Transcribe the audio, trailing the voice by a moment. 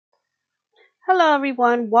Hello,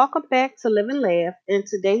 everyone. Welcome back to Live and Laugh. And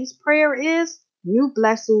today's prayer is new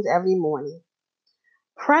blessings every morning.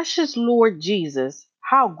 Precious Lord Jesus,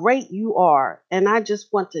 how great you are. And I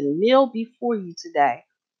just want to kneel before you today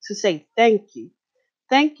to say thank you.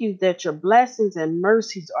 Thank you that your blessings and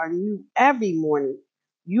mercies are new every morning.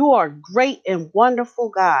 You are great and wonderful,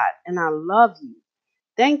 God, and I love you.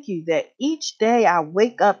 Thank you that each day I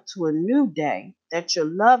wake up to a new day, that your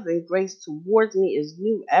love and grace towards me is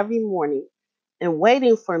new every morning and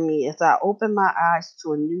waiting for me as I open my eyes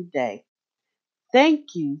to a new day.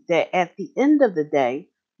 Thank you that at the end of the day,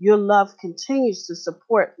 your love continues to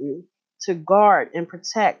support me, to guard and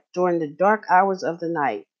protect during the dark hours of the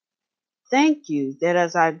night. Thank you that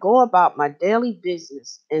as I go about my daily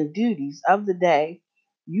business and duties of the day,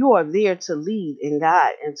 you are there to lead and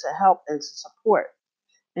guide and to help and to support.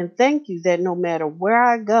 And thank you that no matter where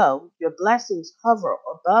I go, your blessings hover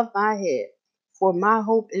above my head, for my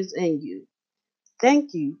hope is in you.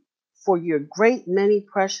 Thank you for your great many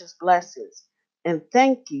precious blessings, and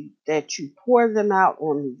thank you that you pour them out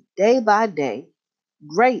on me day by day.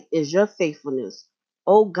 Great is your faithfulness,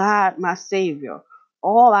 O God, my Savior.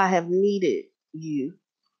 All I have needed, you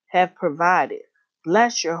have provided.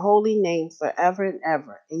 Bless your holy name forever and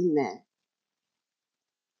ever. Amen.